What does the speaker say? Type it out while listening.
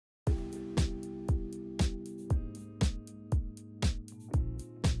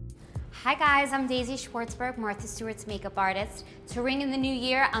Hi guys, I'm Daisy Schwartzberg, Martha Stewart's makeup artist. To ring in the new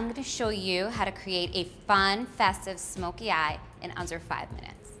year, I'm gonna show you how to create a fun, festive, smoky eye in under 5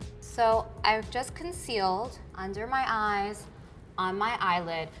 minutes. So I've just concealed under my eyes, on my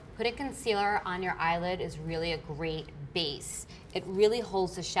eyelid. Putting concealer on your eyelid is really a great base. It really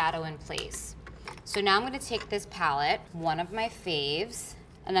holds the shadow in place. So now I'm gonna take this palette, one of my faves,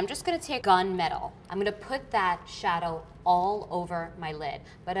 and I'm just gonna take gunmetal. I'm gonna put that shadow all over my lid,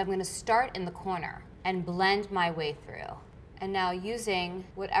 but I'm gonna start in the corner and blend my way through. And now using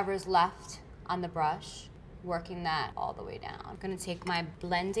whatever's left on the brush, working that all the way down. I'm gonna take my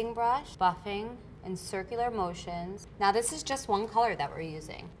blending brush, buffing in circular motions. Now this is just one color that we're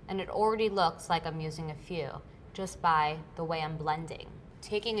using, and it already looks like I'm using a few just by the way I'm blending.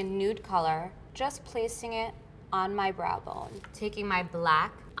 Taking a nude color, just placing it on my brow bone. Taking my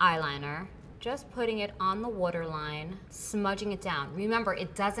black eyeliner, just putting it on the waterline, smudging it down. Remember,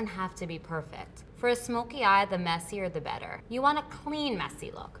 it doesn't have to be perfect. For a smoky eye, the messier the better. You want a clean,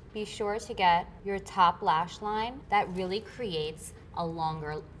 messy look. Be sure to get your top lash line. That really creates a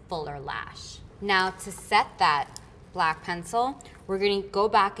longer, fuller lash. Now to set that black pencil, we're gonna go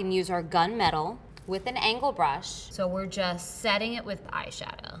back and use our gunmetal with an angle brush. So we're just setting it with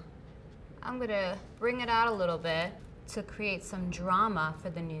eyeshadow. I'm gonna bring it out a little bit to create some drama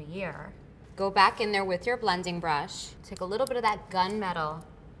for the new year. Go back in there with your blending brush, take a little bit of that gunmetal,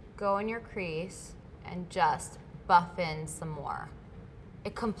 go in your crease, and just buff in some more.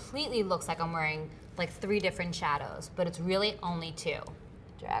 It completely looks like I'm wearing like 3 different shadows, but it's really only 2.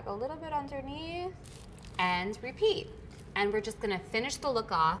 Drag a little bit underneath, and repeat. And we're just gonna finish the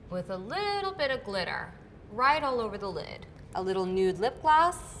look off with a little bit of glitter right all over the lid. A little nude lip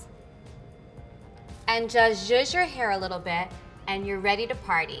gloss, and just zhuzh your hair a little bit, and you're ready to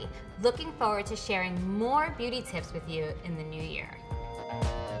party. Looking forward to sharing more beauty tips with you in the new year.